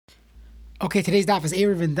Okay, today's daf is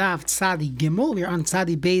Erev and Daf Tzadi Gimel. We are on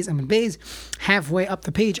Tzadi Beis and Beis, halfway up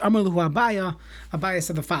the page. Amaluhu Abaya. Abaya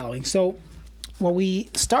said the following. So, what we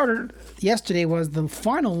started yesterday was the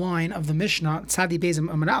final line of the Mishnah, Tzadi Beis and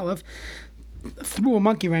Amud Aleph, threw a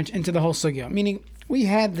monkey wrench into the whole sugya. Meaning, we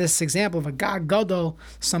had this example of a Gag Gadol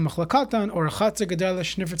Samach Lakatan or a Chatzer Gedolah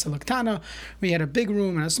Shnifritz Laktana. We had a big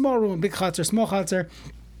room and a small room, a big Chatzer, small Chatzer.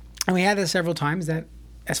 And we had this several times that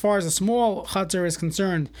as far as a small Chatzer is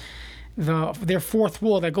concerned, their fourth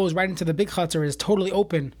wall that goes right into the big chutzner is totally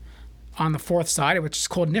open on the fourth side, which is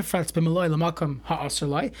called nifratz b'meloi l'makam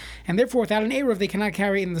ha'asrlai, and therefore without an eruv they cannot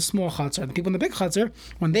carry in the small chutzner. The people in the big chutzner,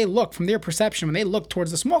 when they look from their perception, when they look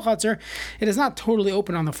towards the small chutzner, it is not totally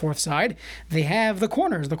open on the fourth side. They have the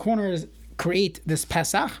corners. The corners create this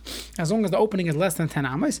pesach as long as the opening is less than 10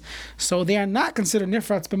 amas, so they are not considered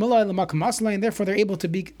nifratz b'meloi l'makam ha'asrlai, and therefore they're able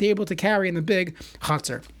to carry in the big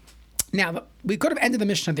chutzner. Now, we could have ended the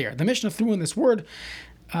Mishnah there. The Mishnah threw in this word,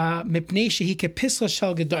 mipnei shehi kepisla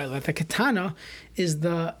shel gedolah. The katana is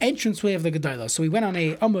the entranceway of the gedolah. So we went on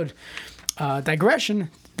a Amud digression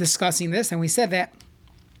discussing this, and we said that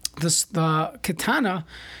the katana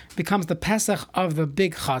becomes the pesach of the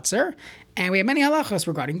big chatzar, and we have many halachas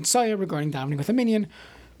regarding tzaya, regarding davening with a minyan,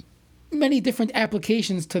 many different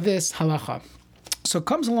applications to this halacha. So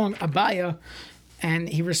comes along Abaya, and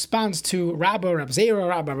he responds to Rabba, Rab Zera,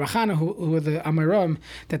 Rabba Rachana, who are the Amoraim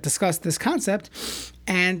that discussed this concept,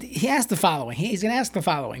 and he asked the following. He's going to ask the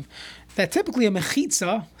following: that typically a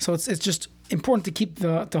mechitza, so it's just important to keep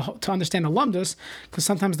to understand the lumdus, because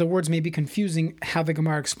sometimes the words may be confusing how the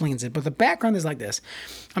Gemara explains it. But the background is like this: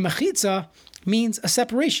 a mechitza means a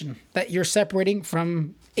separation, that you're separating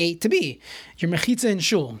from A to B. Your mechitza in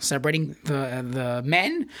shul, separating the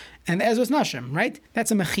men and the ezos nashim, right?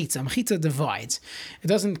 That's a mechitza. Mechitza divides. It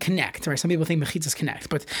doesn't connect, right? Some people think mechitzas connect,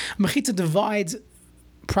 but mechitza divides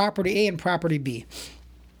property A and property B.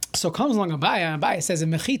 So comes along Abaya. Abaya says a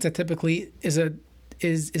mechitza typically is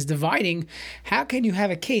dividing. How can you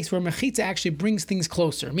have a case where mechitza actually brings things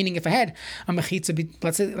closer? Meaning, if I had a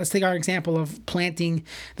mechitza, let's take our example of planting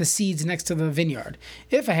the seeds next to the vineyard.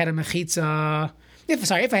 If I had a mechitza,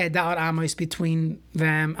 if I had dalat amos between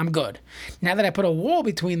them, I'm good. Now that I put a wall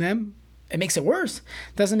between them, it makes it worse.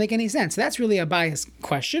 Doesn't make any sense. That's really a biased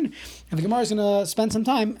question. And the Gemara is going to spend some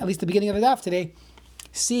time, at least the beginning of the daf today,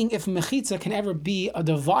 seeing if mechitza can ever be a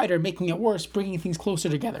divider, making it worse, bringing things closer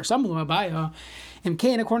together. According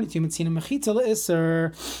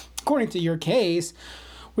to your case,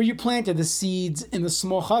 where you planted the seeds in the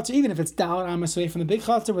small chutzner, even if it's dalat amos away from the big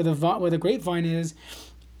chutzner where the grapevine is,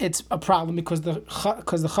 it's a problem because the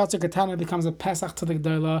chatzar katana becomes a pesach to the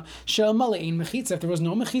gedolah shel malein mechitza. If there was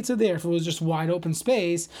no mechitza there, if it was just wide open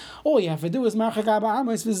space, all you have to do is marchak aba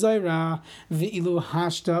amos v'zayra v'ilu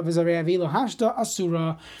hashta v'zarei v'ilu hashta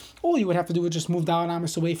asura. All you would have to do is just move dalat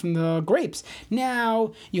amos away from the grapes.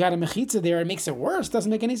 Now you had a mechitza there; it makes it worse. Doesn't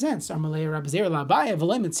make any sense. You never find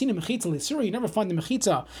the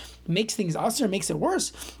mechitza makes things asur, makes it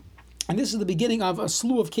worse. And this is the beginning of a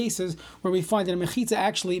slew of cases where we find that a mechitza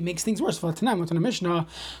actually makes things worse. For Tanam, went on a Mishnah,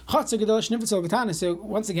 Chatzer Gedolah Shnifritz Laktana. So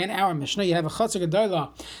once again, our Mishnah, you have a Chatzer Gedolah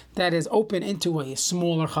that is open into a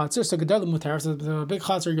smaller Chatzer. So Gedolah Mutar, so the big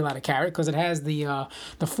Chatzer you're allowed to carry because it has the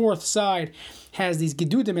fourth side has these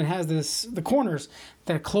Gedudim, it has the corners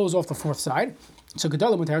that close off the fourth side. So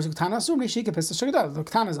Gedolah Mutar, so Ketana Asur, Meshika Pista Shagadolah. The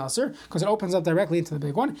Ketana is Asur because it opens up directly into the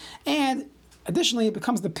big one, and additionally it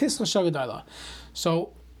becomes the Pista Shagadolah.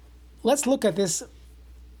 So let's look at this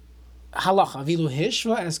halacha. Vilu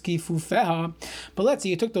hishva eskifufeha. But let's say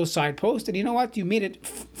you took those side posts and you know what? You made it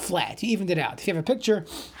flat. You evened it out. If you have a picture,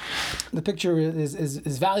 the picture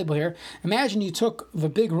is valuable here. Imagine you took the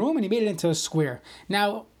big room and you made it into a square.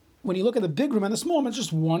 Now, when you look at the big room and the small room, it's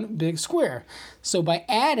just one big square. So by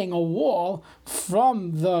adding a wall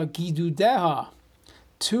from the gidudeha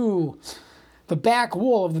to the back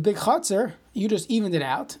wall of the big chutzner, you just evened it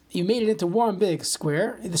out. You made it into one big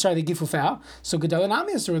square. Sorry, the gifufah. So Gedolah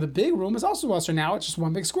Namis, or the big room, is also asur. Now it's just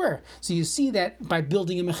one big square. So you see that by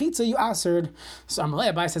building a mechitza, you asured. So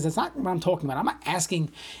Amalei Abai says that's not what I'm talking about. I'm not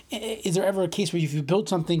asking, is there ever a case where if you build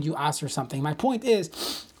something, you asur something? My point is,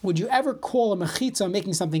 would you ever call a mechitza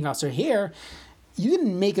making something asur? Here, you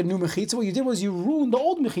didn't make a new mechitza. What you did was you ruined the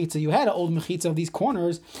old mechitza. You had an old mechitza of these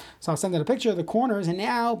corners. So I'll send out a picture of the corners, and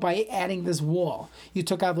now by adding this wall, you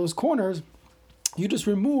took out those corners. You just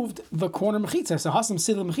removed the corner mechitza. So hasam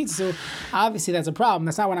sidla mechitza. So obviously that's a problem.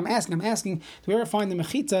 That's not what I'm asking. I'm asking, do we ever find the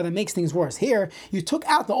mechitza that makes things worse? Here, you took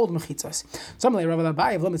out the old mechitzas.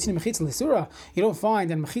 You don't find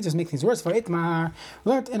that mechitzas make things worse. For itmar,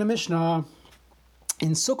 learned in a Mishnah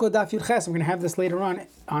In Sukkot Daf Yud Ches, we're going to have this later on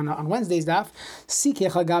Wednesday's Daf. So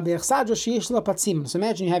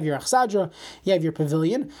imagine you have your Achsadra, you have your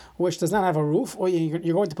pavilion, which does not have a roof, or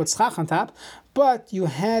you're going to put schach on top, but you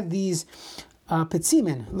had these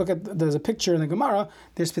petzimin. Look at, there's a picture in the Gemara.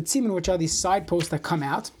 There's petzimin, which are these side posts that come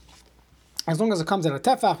out. As long as it comes at a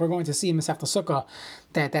tefach, we're going to see in Masechta Sukkah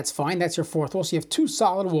that's fine. That's your fourth wall. So you have two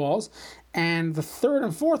solid walls, and the third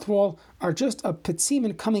and fourth wall are just a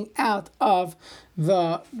petzimin coming out of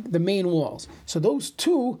the main walls. So those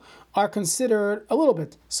two are considered a little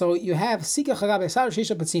bit. So you have Sika Chagabe Sar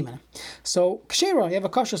Shisha Petzimin. So Kshera, you have a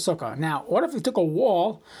Kasha Sukkah. Now, what if you took a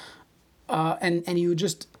wall and you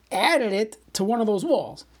just added it to one of those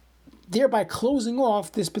walls, thereby closing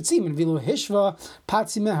off this petzimin? Vilu hishva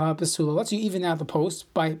patzimeha besula. Let's you even out the posts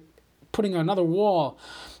by putting another wall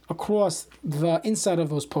across the inside of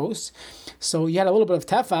those posts. So you had a little bit of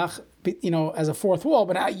tefach, as a fourth wall,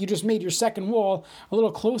 but now you just made your second wall a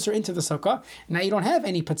little closer into the sukkah. Now you don't have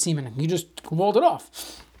any petzimin. You just walled it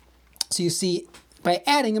off. So you see, by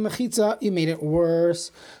adding a mechitza, you made it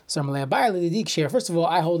worse. So first of all,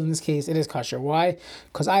 I hold in this case it is kosher. Why?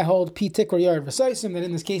 Because I hold pi tikra yard v'saisim, that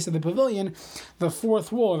in this case of the pavilion, the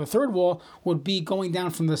fourth wall, the third wall, would be going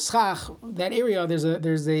down from the schach, that area. There's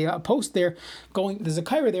a post there there's a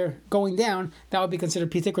kaira there going down. That would be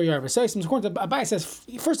considered pi tikra yard v'saisim. According to Abai says,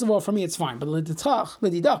 first of all, for me it's fine, but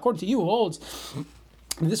l'didah, according to you, holds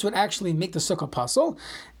this would actually make the sukkah puzzle.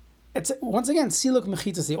 It's once again siluk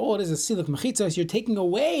mechitza. All it is siluk mechitza. So you're taking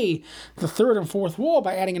away the third and fourth wall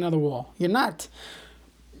by adding another wall. You're not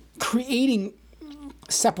creating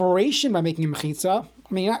separation by making a mechitza.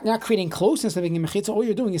 I mean, you're not creating closeness by making a mechitza. All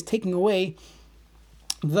you're doing is taking away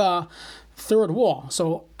the third wall.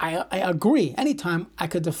 So I agree. Anytime I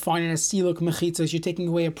could define it as siluk mechitza, you're taking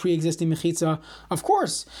away a pre-existing mechitza. Of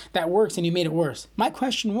course, that works, and you made it worse. My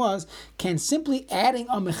question was, can simply adding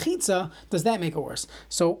a mechitza, does that make it worse?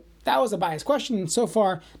 So that was a biased question, and so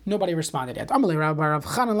far, nobody responded yet. Amalei Rabbi Rav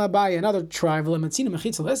Chanan Labai, another tribe, Lematzina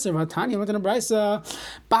Mechitza Leser, Vatanya, Matan Abraisa,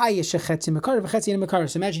 Baya Shechetzi Mekar, Vechetzi Mekar.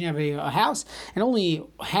 So imagine you have a house, and only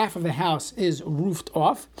half of the house is roofed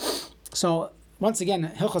off. So once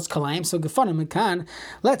again, Hilchos Kalayim, so Gefanim Mekan,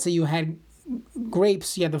 let's say you had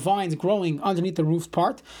grapes, you had the vines growing underneath the roofed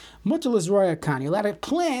part. Mutal is Roya Kan, you let it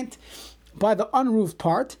plant by the unroofed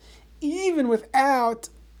part, even without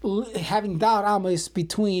having dar amos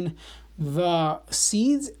between the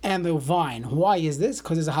seeds and the vine. Why is this?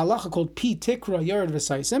 Because there's a halacha called pi tikra yard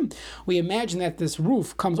v'saisim. We imagine that this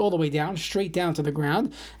roof comes all the way down, straight down to the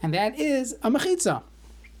ground, and that is a mechitza.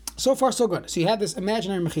 So far, so good. So you have this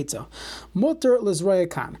imaginary mechitza. Mutter lizroya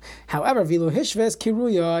kan. However, vilu hishves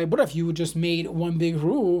kiruya. What if you just made one big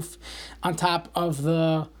roof on top of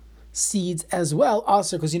the seeds as well,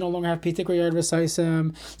 also because you no longer have pitikra yard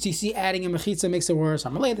v'saisim. So you see, adding a mechitza makes it worse.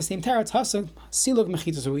 I'm at the same time, it's hasan siluk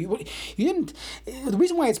mechitza. So you didn't. The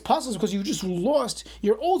reason why it's possible is because you just lost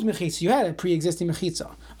your old mechitza. You had a pre-existing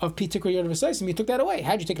mechitza of pitikra yard v'saisim. You took that away.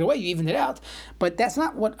 How'd you take it away? You evened it out. But that's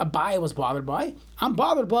not what Abai was bothered by. I'm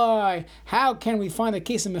bothered by how can we find a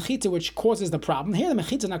case of mechitza which causes the problem. Here, the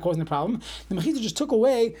mechitza is not causing the problem. The mechitza just took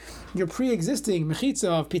away your pre-existing mechitza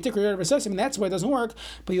of pitikra yard v'saisim, and that's why it doesn't work.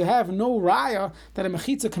 But you have no raya that a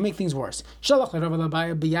mechitza can make things worse. Shalach Rav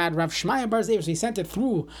Abai biyad Rav Shmaya bar Zeira. So he sent it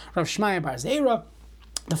through Rav Shmaya bar Zeira.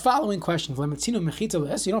 The following question: you don't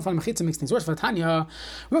find mechitza makes things worse. Vatanya,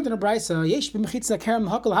 we went to the brayso. Yesh b'mechitza karam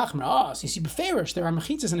hakol hachmer. So you see, beferish there are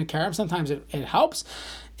mechitzas in a karam. Sometimes it helps,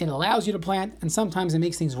 it allows you to plant, and sometimes it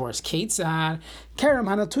makes things worse. Keitzad karam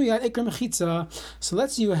hanatuya ikar mechitza. So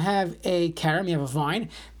let's say you have a karam, you have a vine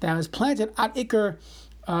that was planted at ikar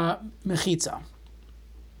mechitza.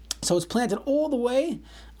 So it's planted all the way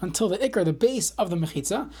until the ikar, the base of the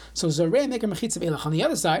mechitza. So zarei make a mechitza v'elach. On the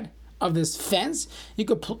other side of this fence, you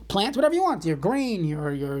could plant whatever you want, your grain,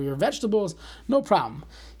 your vegetables, no problem.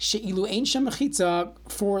 She'ilu ein shem mechitza,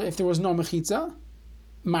 for if there was no mechitza,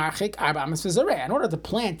 marchik arba amas v'zarei. In order to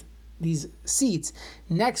plant these seeds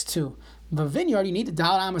next to the vineyard, you need a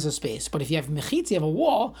dal amas of space. But if you have mechitza, you have a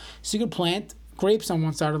wall, so you could plant grapes on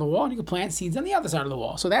one side of the wall, and you can plant seeds on the other side of the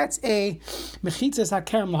wall. So that's a mechitzas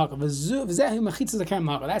hakerem lahaka. V'zehu mechitzas hakerem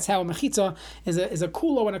lahaka. That's how a mechitza is a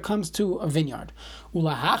kula when it comes to a vineyard.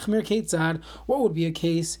 Ulahachmir keitzad. What would be a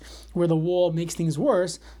case where the wall makes things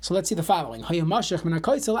worse? So let's see the following. Hayamashach min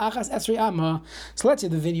hakoitzel achas esrei amma. So let's say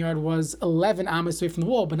the vineyard was 11 amos away from the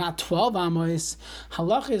wall, but not 12 amos.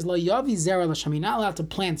 Halacha is lo yavi zera l'sham. You're not allowed to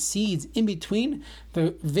plant seeds in between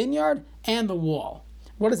the vineyard and the wall.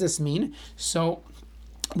 What does this mean? So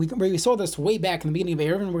we saw this way back in the beginning of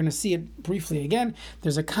Erev, and we're going to see it briefly again.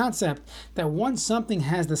 There's a concept that once something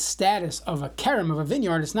has the status of a kerem, of a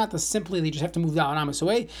vineyard, it's not simply that you just have to move Dal Amos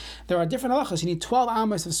away. There are different halachas. You need 12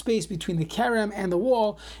 amos of space between the kerem and the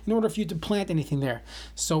wall in order for you to plant anything there.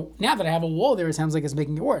 So now that I have a wall there, it sounds like it's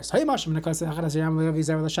making it worse. If there's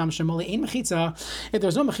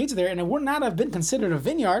no mechitza there, and it would not have been considered a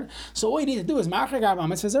vineyard, so all you need to do is all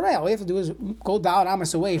you have to do is go Dal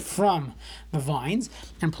Amos away from the vines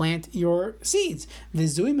and plant your seeds. By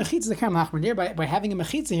having a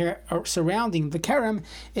mechitza here surrounding the kerem,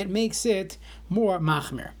 it makes it more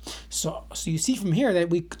machmir. So you see from here that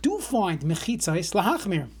we do find mechitza is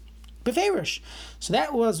lahachmir. Beferish. So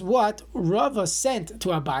that was what Rava sent to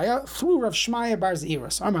Abaya through Rav Shmaya bar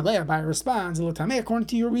Zeiros. Amarle Abaya responds, according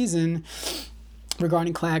to your reason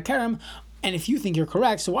regarding klai kerem, and if you think you're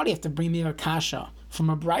correct, so why do you have to bring me a kasha from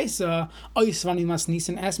a brisa? Oisvani mas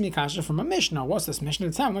nisan ask me a kasha from a mishnah. What's this mishnah?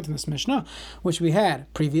 The time we went to this mishnah, which we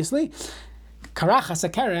had previously. Karachas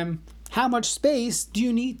kerem. How much space do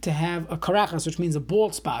you need to have a karachas, which means a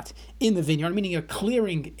bald spot in the vineyard, meaning a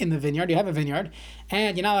clearing in the vineyard? You have a vineyard,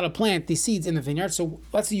 and you're not allowed to plant these seeds in the vineyard. So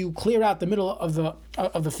let's say you clear out the middle of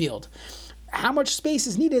the field. How much space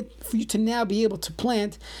is needed for you to now be able to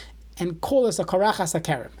plant and call this a karachas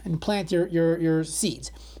kerem and plant your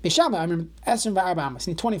seeds? Beshama, I remember Esrim v'arba amos.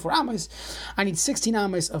 I need 24 amos. I need 16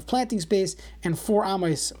 amos of planting space and 4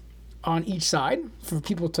 amos on each side for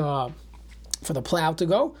people to. For the plow to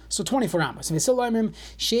go, so 24 amos. If I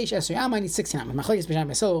need 16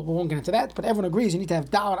 amos. We won't get into that, but everyone agrees you need to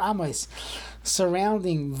have Dalar amos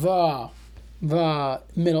surrounding the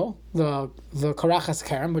middle, the karachas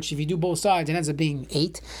kerem, which if you do both sides, it ends up being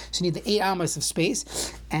 8. So you need the 8 amos of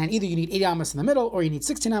space, and either you need 8 amos in the middle, or you need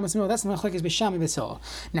 16 amos in the middle. That's the machlekes b'shami v'sil.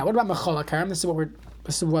 Now, what about mechala kerem? This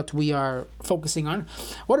is what we are focusing on.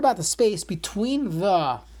 What about the space between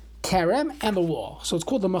the kerem and the wall? So it's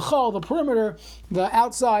called the mechal, the perimeter, the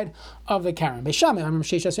outside of the kerem. Beishami, I remember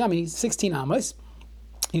Sheish Asuyam, you need 16 amos.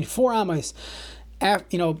 You need 4 amos,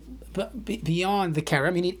 beyond the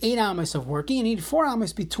kerem. You need 8 amos of working. You need 4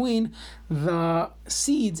 amos between the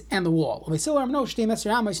seeds and the wall. You need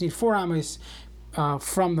 4 amos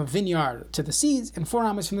from the vineyard to the seeds, and 4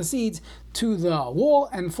 amos from the seeds to the wall,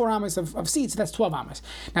 and 4 amos of seeds. So that's 12 amos.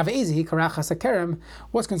 Now, ve'ezi karachas kerem,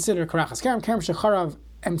 what's considered karachas kerem? Kerem shecharav.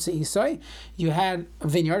 You had a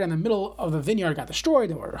vineyard, and the middle of the vineyard got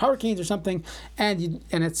destroyed, or hurricanes or something, and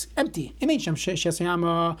it's empty. If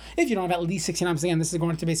you don't have at least 16 amos, again, this is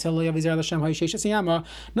going to be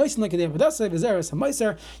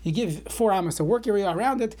you give 4 amos a work area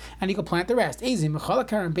around it, and you can plant the rest. Between the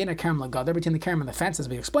kerem and the fence, as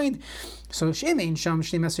we explained. So if you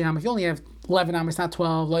only have 11 amos, not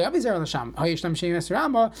 12.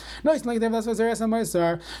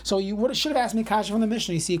 So you should have asked me kasha from the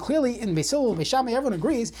Mishnah. You see clearly in Beisil, Beishami, everyone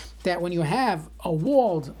agrees that when you have a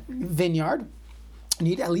walled vineyard, you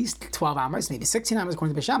need at least 12 amos, maybe 16 amos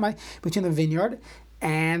according to Beishami, between the vineyard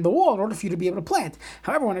and the wall in order for you to be able to plant.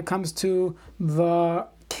 However, when it comes to the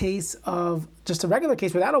case of just a regular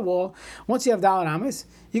case without a wall, once you have Dalet Amos,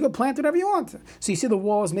 you can plant whatever you want. So you see the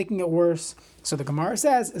wall is making it worse. So the Gemara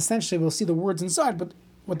says, essentially we'll see the words inside, but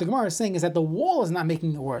what the Gemara is saying is that the wall is not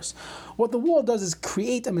making it worse. What the wall does is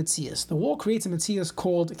create a metzias. The wall creates a metzias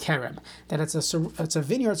called kerem, that it's a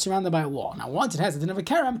vineyard surrounded by a wall. Now, once it has the din of a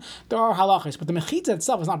kerem, there are halachas, but the mechitza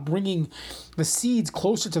itself is not bringing the seeds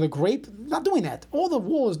closer to the grape, not doing that. All the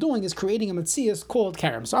wall is doing is creating a metzias called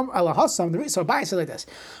kerem. So Abai said like this: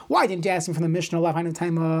 why didn't you ask him from the Mishnah?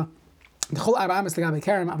 That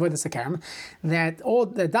all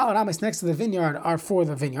the Dalet Amos next to the vineyard are for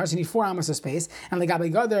the vineyards. You need 4 amos of space. And the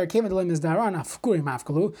Dalet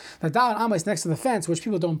Amos next to the fence, which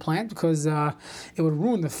people don't plant because it would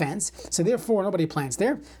ruin the fence. So therefore, nobody plants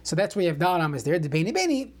there. So that's where you have Dalet Amos there. The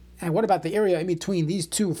Beni. And what about the area in between these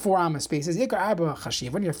two 4 amos spaces?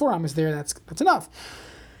 When you have 4 amos there, that's enough.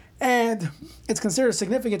 And it's considered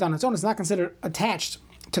significant on its own. It's not considered attached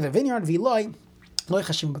to the vineyard. But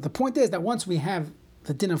the point is that once we have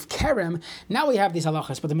the din of kerem, now we have these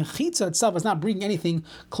halachas, but the mechitza itself is not bringing anything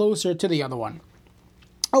closer to the other one.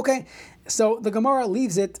 Okay, so the Gemara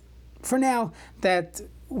leaves it for now that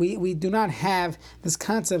we do not have this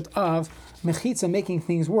concept of mechitza making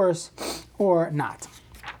things worse or not.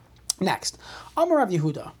 Next, Amar Rav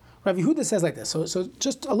Yehuda. Rav Yehuda says like this. So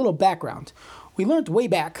just a little background. We learned way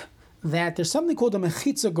back that there's something called a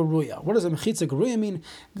mechitza geruya. What does a mechitza geruya mean?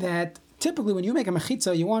 That typically, when you make a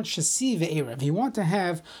mechitza, you want shasi ve'erev. You want to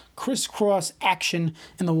have crisscross action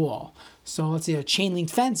in the wall. So let's say a chain link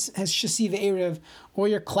fence has shasi ve'erev, or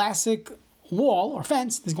your classic wall or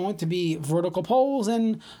fence, there's going to be vertical poles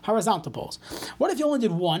and horizontal poles. What if you only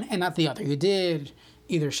did one and not the other? You did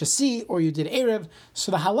either shasi or you did erev.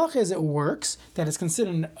 So the halacha is it works, that it's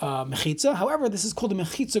considered mechitza. However, this is called a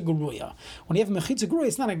mechitza geruya. When you have a mechitza geruya,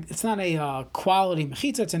 it's not a quality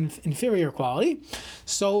mechitza, it's an inferior quality.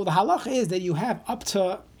 So the halacha is that you have up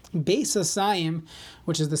to beis hasayim,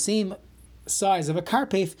 which is the same size of a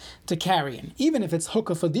karpef, to carry in. Even if it's hukah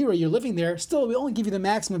fadira, you're living there, still we only give you the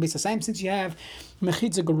maximum beis hasayim since you have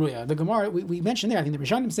mechitza geruya. The Gemara, we mentioned there, I think the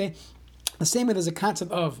Rishonim say, the same way there's a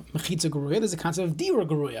concept of mechitza geruya, there's a concept of dira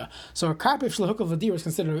geruya. So a karpef shlahuk of a dira is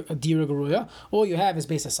considered a dira geruya. All you have is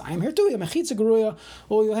beis hasayim. Here too, a mechitza geruya,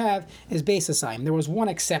 all you have is beis hasayim. There was one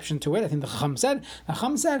exception to it. I think the Chacham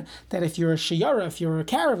said that if you're a shiyara, if you're a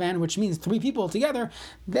caravan, which means 3 people together,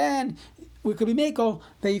 then we could be meko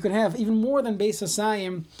that you could have even more than beis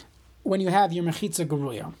hasayim when you have your mechitza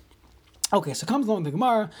geruya. Okay, so comes along the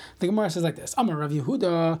Gemara. The Gemara says like this: Amar Rav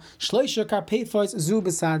Yehuda, shleisha karpefos zu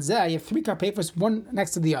besad zeh. You have 3 karpefos, one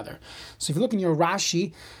next to the other. So if you look in your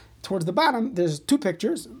Rashi, towards the bottom, there's 2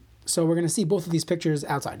 pictures. So we're going to see both of these pictures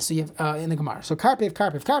outside. So you have in the Gemara. So karpef, you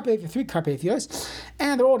have 3 karpefos,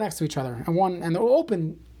 and they're all next to each other, and they're all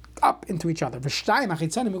open up into each other. So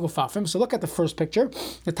look at the first picture,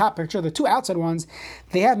 the top picture. The 2 outside ones,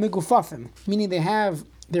 they have migufafim, meaning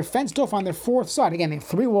they're fenced off on their 4th side. Again, they have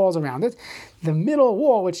 3 walls around it. The middle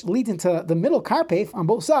wall, which leads into the middle karpef on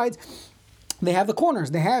both sides, they have the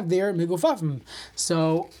corners. They have their migufafim.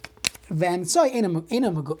 So then, the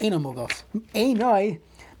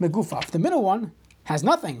middle one has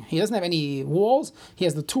nothing. He doesn't have any walls. He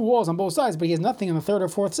has the 2 walls on both sides, but he has nothing on the 3rd or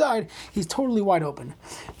 4th side. He's totally wide open.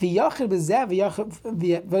 And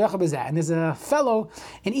there's a fellow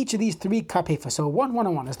in each of these 3 karpefas. So one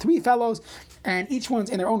on one. There's 3 fellows, and each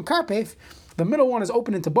one's in their own karpef. The middle one is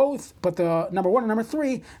open into both, but the number 1 and number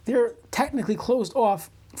 3, they're technically closed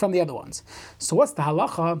off from the other ones. So what's the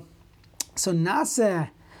halacha? So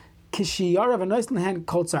naseh kishiyarav anoislenhen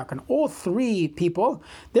kol tzarkan. All 3 people,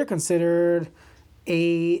 they're considered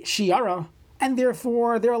a shiara, and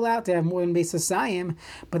therefore they're allowed to have more than beis hasayim,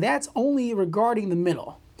 but that's only regarding the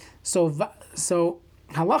middle. So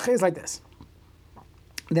halacha is like this,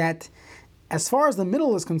 that as far as the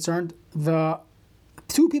middle is concerned, the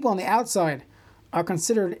 2 people on the outside are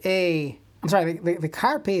considered the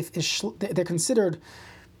karpef they're considered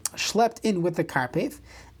schlepped in with the karpef,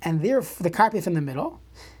 and they're the karpef in the middle.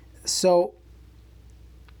 So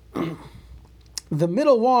the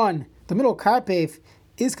middle karpef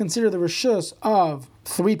is considered the rishus of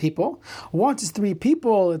 3 people. Once it's 3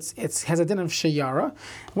 people, it has a din of shayara.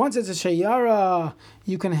 Once it's a shayara,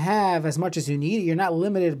 you can have as much as you need. You're not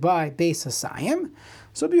limited by beis hasayim.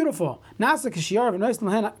 So beautiful. Nasa kishiyara v'nois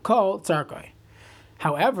lehen kol tzarkoi.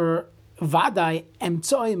 However, vadai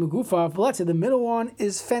emtsoi megufa. Let's say the middle one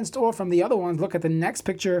is fenced off from the other ones. Look at the next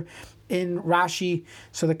picture in Rashi.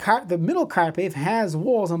 So the middle karpef has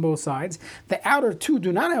walls on both sides. The outer 2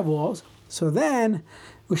 do not have walls. So then,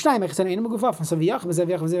 they all they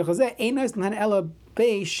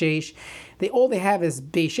have is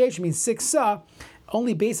beis shesh, which means 6 sa.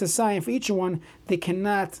 Only beis hasayim for each one. They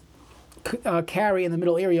cannot carry in the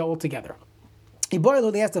middle area altogether.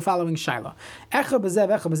 They ask the following shaila: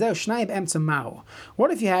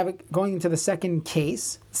 what if you have, going into the second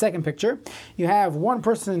case, second picture, you have 1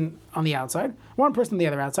 person on the outside, 1 person on the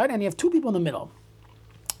other outside, and you have 2 people in the middle?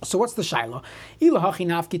 So what's the shaila?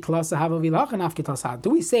 Do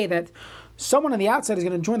we say that someone on the outside is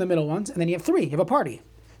going to join the middle ones, and then you have 3, you have a party?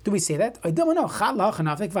 Do we say that? And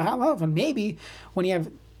maybe when you have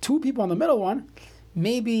 2 people on the middle one,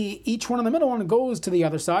 maybe each one on the middle one goes to the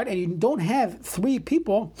other side, and you don't have 3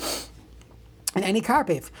 people in any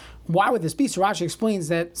karpef. Why would this be? So Rashi explains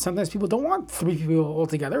that sometimes people don't want 3 people all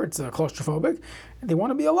together. It's claustrophobic. They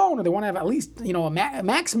want to be alone, or they want to have at least a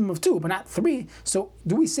maximum of 2, but not 3. So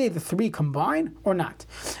do we say the 3 combine or not?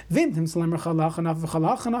 And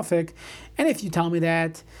if you tell me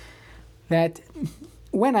that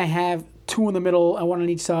when I have 2 in the middle and 1 on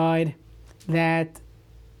each side, that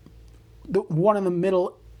the one in the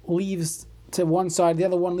middle leaves to one side, the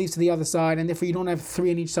other one leaves to the other side, and therefore you don't have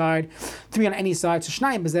 3 on each side, 3 on any side. So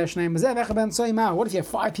what if you have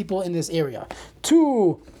 5 people in this area?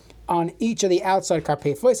 2 on each of the outside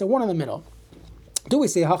karpefos, and 1 in the middle. Do we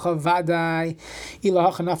say if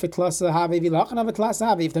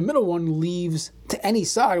the middle one leaves to any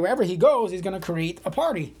side, wherever he goes, he's going to create a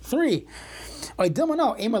party? 3. Since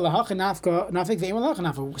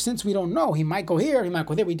we don't know, he might go here, he might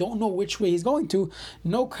go there, we don't know which way he's going to,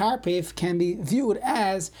 no karpef can be viewed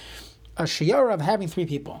as a shiur of having 3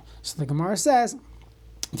 people. So the Gemara says,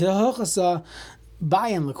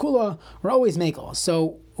 Bayan Lakula, we're always Mekel.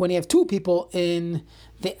 So when you have two people in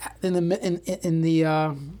the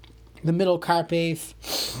middle Karpef,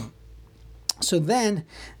 so then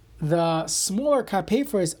the smaller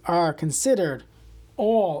Karpefers are considered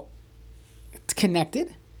all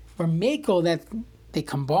connected, or Mekel that they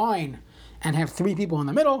combine and have three people in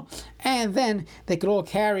the middle, and then they could all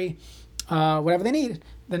carry whatever they need.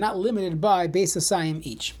 They're not limited by Beis Asayim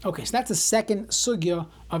each. Okay, so that's the second sugya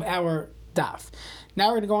of our daf. Now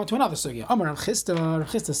we're going to go on to another sugya. Amar Rav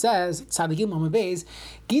Chisda says, Tzadikim Amabez,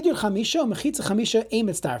 Gidur Chamisha, Mechitza Chamisha,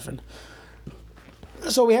 Eimet Starfen.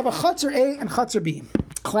 So we have a Chatzar A and Chatzar B.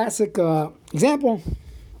 Classic example.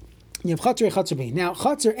 You have Chatzar A, Chatzar B. Now,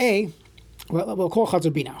 Chatzar A, well, we'll call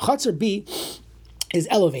Chatzar B now. Chatzar B is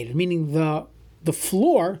elevated, meaning the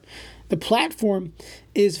floor, the platform,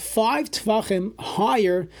 is 5 tvachim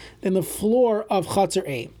higher than the floor of Chatzar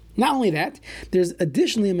A. Not only that, there's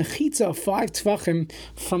additionally a mechitza of 5 tvachim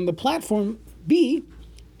from the platform B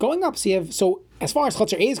going up. So as far as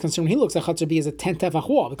Chatzar A is concerned, he looks at Chatzar B as a 10 tefach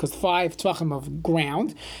wall, because 5 tvachim of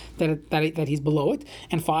ground that he's below it,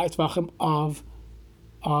 and 5 tvachim of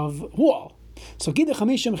wall. So Gidei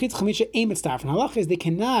Chamisha Mechitza Chamisha Eimet Starfen. Halach is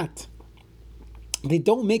they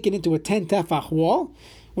don't make it into a 10 tefach wall,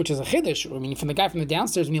 which is a chiddush. I mean, from the guy from the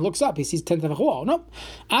downstairs, when he looks up, he sees 10 tefach wall. No.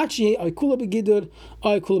 Actually, oikula begidur,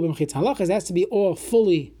 oikula b'mechitza. Halachas has to be all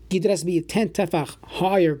fully, gidur has to be 10 tefach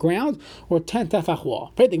higher ground, or 10 tefach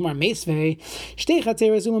wall. Pray the Gemara, meisvei, shtei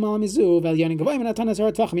chatzeres ulam al mizu, vel yonim gavoyim, and atanas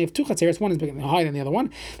har tvachim. You have two chatzeres, one is higher than the other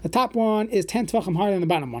one. The top one is 10 tvachim higher than the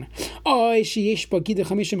bottom one. Oy, sheyesh ba gidur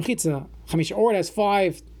chamisha mechitza. Or it has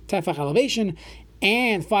 5 tefach elevation,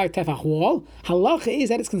 and 5 tefach wall. Halacha is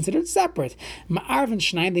that it's considered separate. Ma'arv and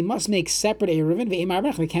Shnaim, they must make separate eruvin. They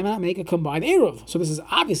cannot make a combined eruv. So this is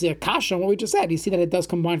obviously a kasha on what we just said. You see that it does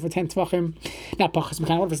combine for 10 tvachim. Now pachas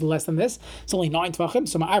mekan, what if it's less than this? It's only 9 tvachim.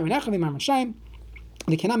 So ma'arv and Echad, ma'arv and Shnaim,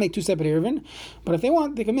 they cannot make 2 separate eruvin, but if they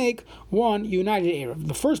want, they can make 1 united eruv.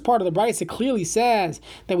 The first part of the brayso clearly says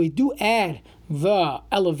that we do add the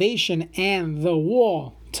elevation and the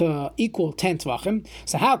wall to equal 10 tvachim.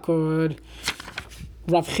 So how could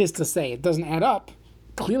Rav Chisda say it doesn't add up?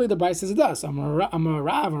 Clearly the brayso says it does. I'm a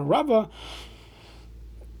Rav, a Rava.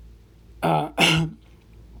 Rav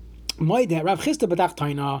Chisda b'dach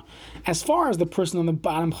taina. As far as the person on the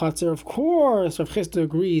bottom chatzar, of course, Rav Chisda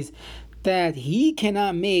agrees that he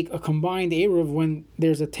cannot make a combined eruv when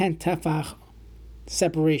there's a 10 tefach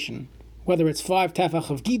separation. Whether it's 5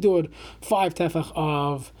 tefach of gidur, 5 tefach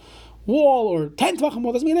of wall, or 10 tefachim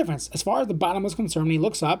wall, doesn't make a difference. As far as the bottom is concerned, when he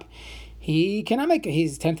looks up, he cannot make it.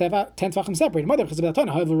 He's 10 tefachim separated.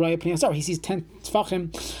 He sees 10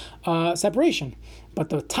 tefachim separation. But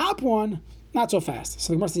the top one, not so fast.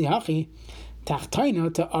 So the Gemara says, Hachi,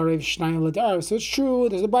 Tachtaina to Arev Shnayim Ladar. So it's true,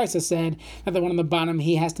 there's the brayso said that the one on the bottom,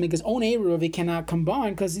 he has to make his own eruv, he cannot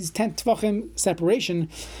combine because he's 10 tefachim separation.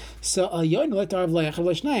 So now,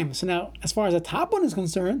 as far as the top one is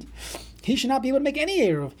concerned, he should not be able to make any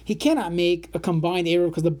eruv. He cannot make a combined eruv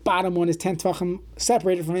because the bottom one is 10 tvachim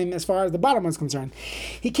separated from him as far as the bottom one is concerned.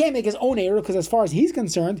 He can't make his own eruv because as far as he's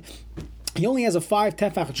concerned, he only has a 5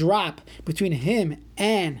 tefach drop between him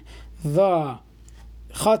and the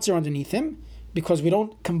chatzar underneath him, because we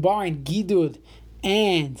don't combine gidud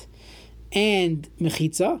and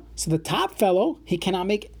mechitza. So the top fellow, he cannot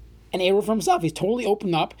make an eruv for himself. He's totally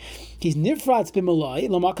opened up. He's nifratz b'malai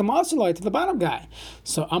l'makam asulai to the bottom guy.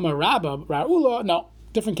 So Amar Rabba Ra'ula, no,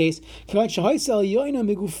 different case. He,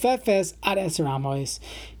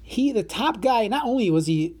 the top guy, not only was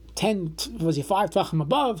he 5 tvachim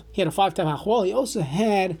above, he had a 5 tefach wall, he also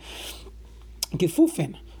had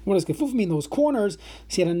gefufin. What does gefufin mean? Those corners.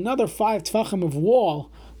 So he had another 5 tvachim of wall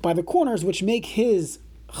by the corners, which make his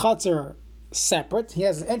chatzar separate. He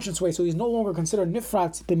has an entranceway, so he's no longer considered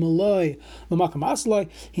nifratz b'maloi l'makam asloi.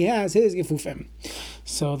 He has his gefufim.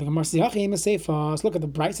 So the Gemara says, look at the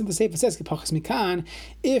brayso. The Seifa says,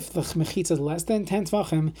 if the mechitza is less than 10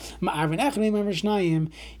 tvachim,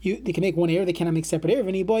 they can make one eruv. They cannot make separate eruv.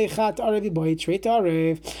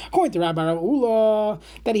 According to Rabbi Ula,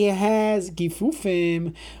 that he has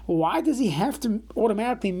gefufim, why does he have to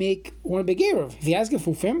automatically make one big eruv? If he has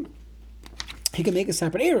gefufim, he can make a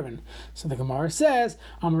separate eruvin. So the Gemara says,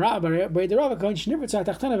 the lower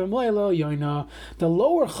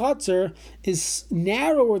chatzar is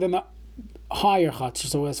narrower than the higher chatzar.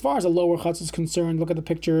 So as far as the lower chatzar is concerned, look at the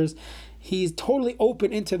pictures, he's totally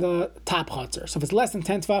open into the top chatzar. So if it's less than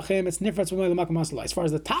 10 tvachim, it's nifratz b'maloi l'makam asulai. As far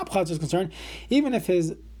as the top chatzar is concerned, even if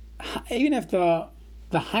the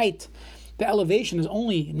height, the elevation is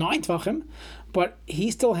only 9 tvachim, but he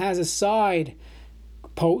still has his side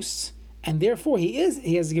posts and therefore he has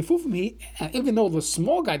a gefufim. Even though the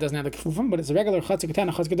small guy doesn't have the gefufim, but it's a regular chatzar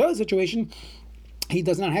katana chatzar gadol situation, he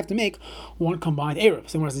does not have to make one combined erev.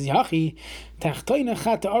 So it says yachi tachtoina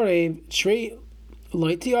chat arev shrei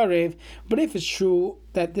loiti arev. But if it's true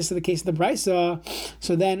that this is the case of the brisa,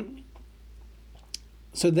 so then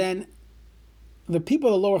the people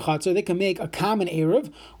in the lower chatzar, they can make a common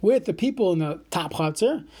erev with the people in the top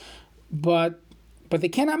chatzar, but they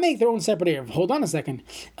cannot make their own separate erev. Hold on a second.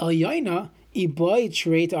 El yaina ibai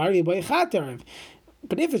treit arev ibai chat arev.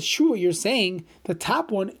 But if it's true what you're saying, the top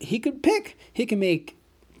one, he can make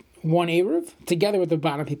one Erev together with the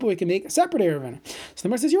bottom people. He can make a separate Erev in it. So the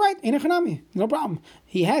Gemara says, you're right, in a chanami, no problem.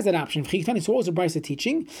 He has that option. So what was the Brisa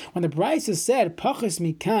teaching? When the Brisa said, Pachis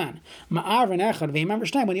mikan, ma'ar v'nechad ve'imam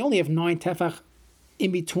v'shnayim, when you only have 9 tefach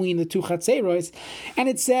in between the two chatzeros, and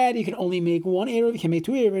it said you can only make one Erev, you can make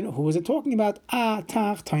 2 Erev. Who was it talking about?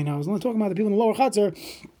 Tach Taina. I was only talking about the people in the lower chatzer.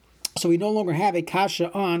 So we no longer have a kasha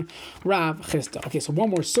on Rav Chisda. Okay, so one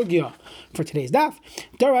more sugya for today's daf.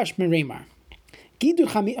 Darash Meremar.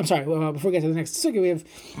 Before we get to the next sugya, we have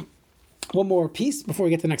one more piece before we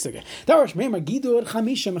get to the next sugya. Darash Meremar Gidur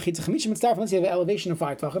Chamisha Mechitza Chamisha Mitzvah. Once you have an elevation of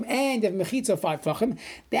 5 tefachim and you have Mechitza of 5 tefachim,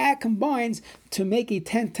 that combines to make a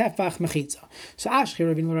 10 tefach Mechitza. So Ashchi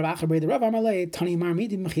Ravin Rav Achaber the Rav Amalei Tani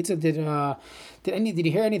Marmidi Mechitza did he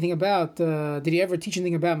hear anything about? Did he ever teach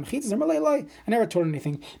anything about mechitzas? I never taught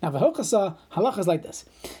anything. Now v'hilchasa halacha is like this: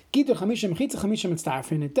 Gidur chamisha mechitza chamisha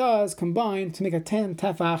mitzdarfin. It does combine to make a 10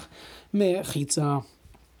 tefach mechitza.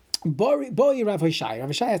 Boi Rav Hoshai. Rav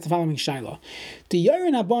Hoshai has the following shaila: the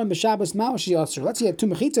yarin habon b'Shabbos ma'ash yasser. Let's say you have 2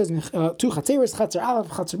 mechitzas and 2 chatzeros, chatzer aleph,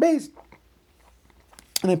 chatzer beis,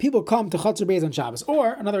 and then people come to chatzer beis on Shabbos.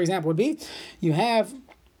 Or another example would be you have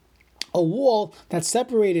a wall that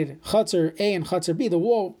separated Chatzar A and Chatzar B. The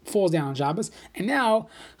wall falls down on Shabbos, and now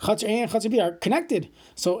Chatzar A and Chatzar B are connected.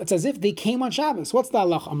 So it's as if they came on Shabbos. What's the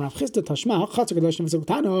halacha? Amar Chisda Tashma Chatzar Gadoshim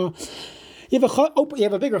V'Zokutano. You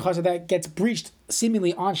have a bigger chatzar that gets breached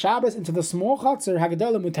seemingly on Shabbos into the small chatzar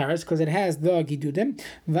Hagadola Mutaris because it has the gidudim,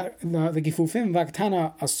 the gifufim,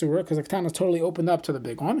 vaktana asura because the ktana is totally opened up to the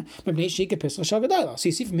big one. So you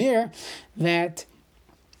see from here that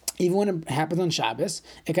even when it happens on Shabbos,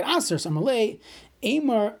 it can answer some Malay.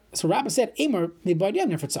 Amar, so Rabbah said, Amar, maybe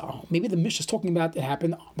the Mishnah is talking about it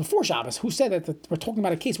happened before Shabbos. Who said that we're talking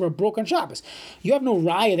about a case where it broke on Shabbos? You have no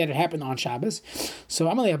raya that it happened on Shabbos. So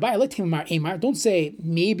Amalei Abai, let him Amar, don't say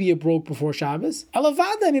maybe it broke before Shabbos.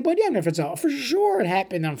 For sure it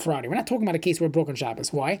happened on Friday. We're not talking about a case where it broke on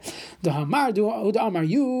Shabbos. Why? The Hamar,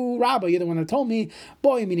 you, Rabbah, you're the one that told me,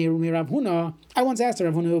 boy, Rav Huna. I once asked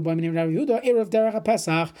Rav Huna, boy, Rav Yehuda, Erev Derech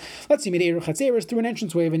Pesach. Let's see, Erev Chatzeres through an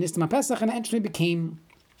entranceway of Nistam Pesach, and the entranceway became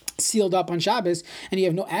sealed up on Shabbos, and you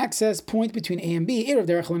have no access point between A and B. What's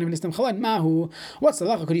the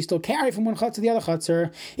halacha? Could you still carry from one chutz to the other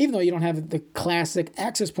chutzner, even though you don't have the classic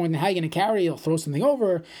access point? And how are you going to carry? You'll throw something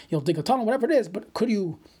over, you'll dig a tunnel, whatever it is. But could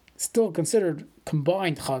you still consider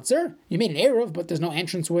combined chutzner? You made an erev, but there's no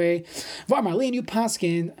entranceway. And you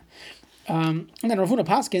paskin. And then Rav Huna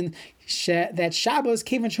paskin that Shabbos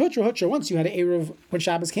came in hutra. Once you had an erev when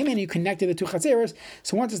Shabbos came in, you connected the two chatzeros.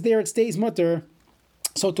 So once it's there, it stays mutter.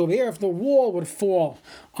 So to over here, if the wall would fall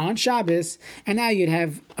on Shabbos, and now you'd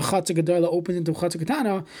have a Chatzar Gedola opened into Chatzar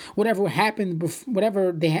Katana, whatever happened,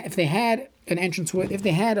 if they had an entrance, if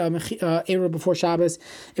they had a Erev before Shabbos,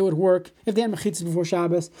 it would work. If they had Mechitzas before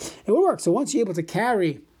Shabbos, it would work. So once you're able to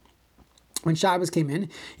carry when Shabbos came in,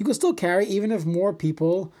 you could still carry even if more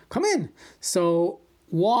people come in. So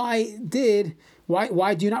why do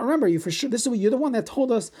you not remember? You for sure. You're the one that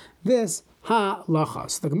told us this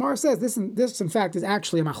halachas. The Gemara says this in fact is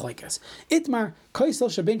actually a machlekes. Itmar kaisel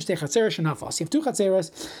shabin shtei chatzeres shenafas. You have 2 chatzeres,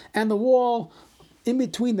 and the wall in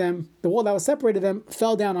between them, the wall that was separated them,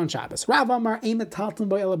 fell down on Shabbos. Rav Amar aimet talton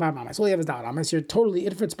by elabar mamas. All you have is da'at amas. You're totally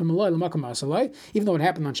ifritz b'maloi l'makom asaloi. Even though it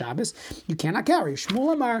happened on Shabbos, you cannot carry.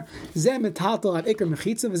 Shmuel Amar zeh metaltal at ikar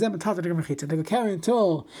mechitza v'zeh metaltal at ikar mechitza. They could carry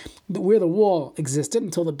until where the wall existed,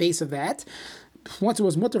 until the base of that. Once it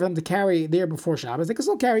was mutter for them to carry there before Shabbos, they could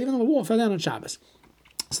still carry even though the wall fell down on Shabbos.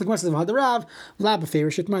 So the Gemara says,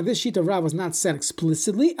 this sheet of Rav was not said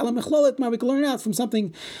explicitly. We can learn it out from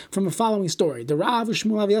a following story. The Rav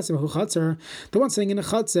Shmuel Aviyasim, the one sitting in a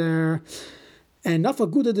Chatzar, and Nafa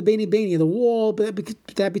Guda the Beni, the wall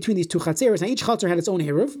that between these 2 Chatzeres. Now each Chatzar had its own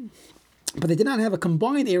Erev, but they did not have a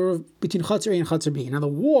combined Erev between Chatzar A and Chatzar B. Now the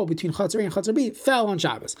wall between Chatzar A and Chatzar B fell on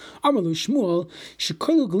Shabbos. Amalu Shmuel,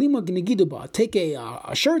 Shekolu Glima Gnegiduba, take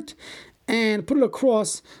a shirt and put it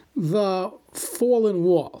across the fallen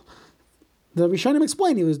wall. The Rishonim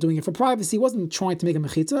explained he was doing it for privacy. He wasn't trying to make a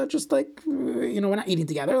mechitza, just like, we're not eating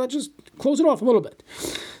together. Let's just close it off a little bit.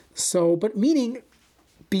 So, but meaning,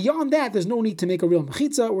 beyond that, there's no need to make a real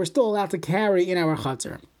mechitza. We're still allowed to carry in our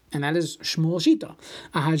chatzar. And that is Shmuel Shita.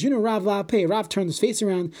 Ahajuna Rav La'apeh. Rav turned his face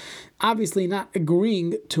around, obviously not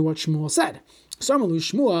agreeing to what Shmuel said. So Amalu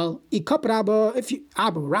Shmuel, Ikap Rabba,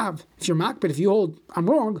 Rav, if you're makbid, if you hold, I'm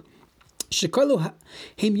wrong, Shekalu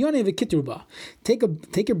Himyone V'kitruba.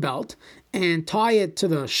 Take your belt and tie it to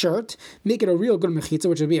the shirt, make it a real good mechitza,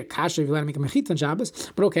 which would be a kasha if you let him make a mechitza on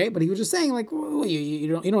Shabbos. But okay, but he was just saying, like, you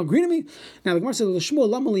don't agree to me? Now the Gemara says, Shmuel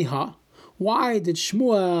Lamaliha. Why did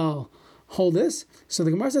Shmuel hold this? So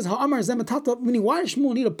the Gemara says, Ha'amar zematata, meaning why does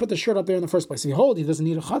Shmuel need to put the shirt up there in the first place? If you hold, he doesn't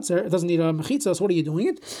need a chatzar, it doesn't need a mechitza, so what are you doing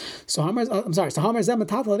it? So Ha'amar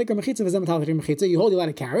zematata, l'dikar mechitza, v'zematata l'dikar mechitza, you hold, you let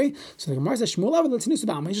it carry. So the Gemara says, Shmuel avad l'tzinus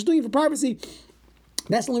b'alma, he's just doing it for privacy.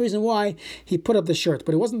 That's the only reason why he put up the shirt,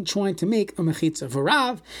 but he wasn't trying to make a mechitza. For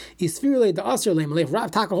Rav, he's the asr leim. If Rav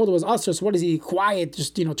Taka holder was asr, so what is he quiet,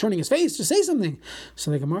 just turning his face? Just say something. So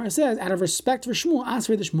the Gemara says, out of respect for Shmuel,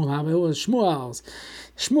 asr the Shmuel, it was Shmuel's.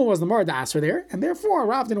 Shmuel was the Mar the asr there, and therefore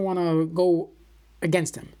Rav didn't want to go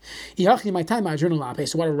against him. So why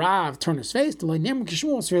did Rav turn his face?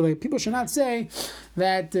 People should not say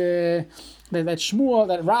that that Shmuel,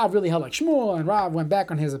 that Rav really held like Shmuel, and Rav went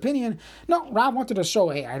back on his opinion. No, Rav wanted to show,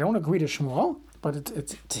 hey, I don't agree to Shmuel, but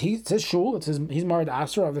it's his shul, he's Marad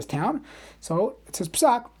Asra of this town, so it's his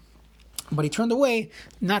psak. But he turned away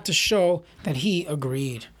not to show that he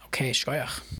agreed. Okay, shkoyach.